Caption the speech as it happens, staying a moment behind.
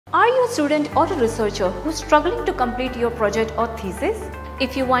Are you a student or a researcher who's struggling to complete your project or thesis?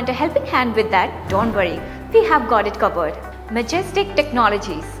 If you want a helping hand with that, don't worry, we have got it covered. Majestic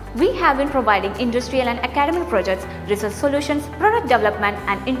Technologies. We have been providing industrial and academic projects, research solutions, product development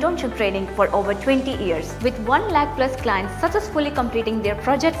and internship training for over 20 years. With 1 lakh plus clients successfully completing their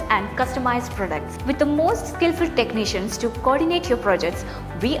projects and customized products. With the most skillful technicians to coordinate your projects,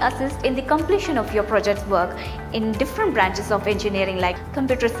 we assist in the completion of your project's work in different branches of engineering like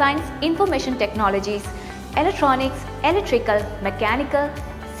computer science, information technologies, electronics, electrical, mechanical,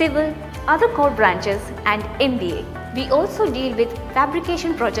 civil, other core branches and MBA. We also deal with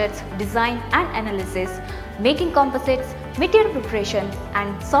fabrication projects, design and analysis, making composites, material preparation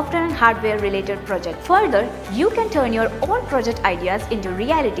and software and hardware related projects. Further, you can turn your own project ideas into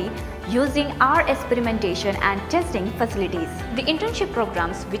reality using our experimentation and testing facilities. The internship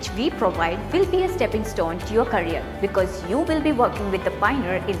programs which we provide will be a stepping stone to your career because you will be working with the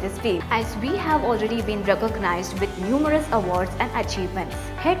pioneer in this field, as we have already been recognized with numerous awards and achievements.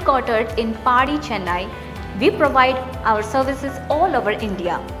 Headquartered in Padi, Chennai, we provide our services all over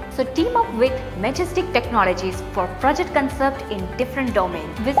India. So team up with Majestic Technologies for project concept in different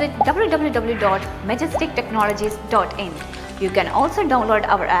domains. Visit www.majestictechnologies.in. You can also download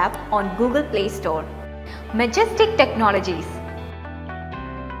our app on Google Play Store. Majestic Technologies.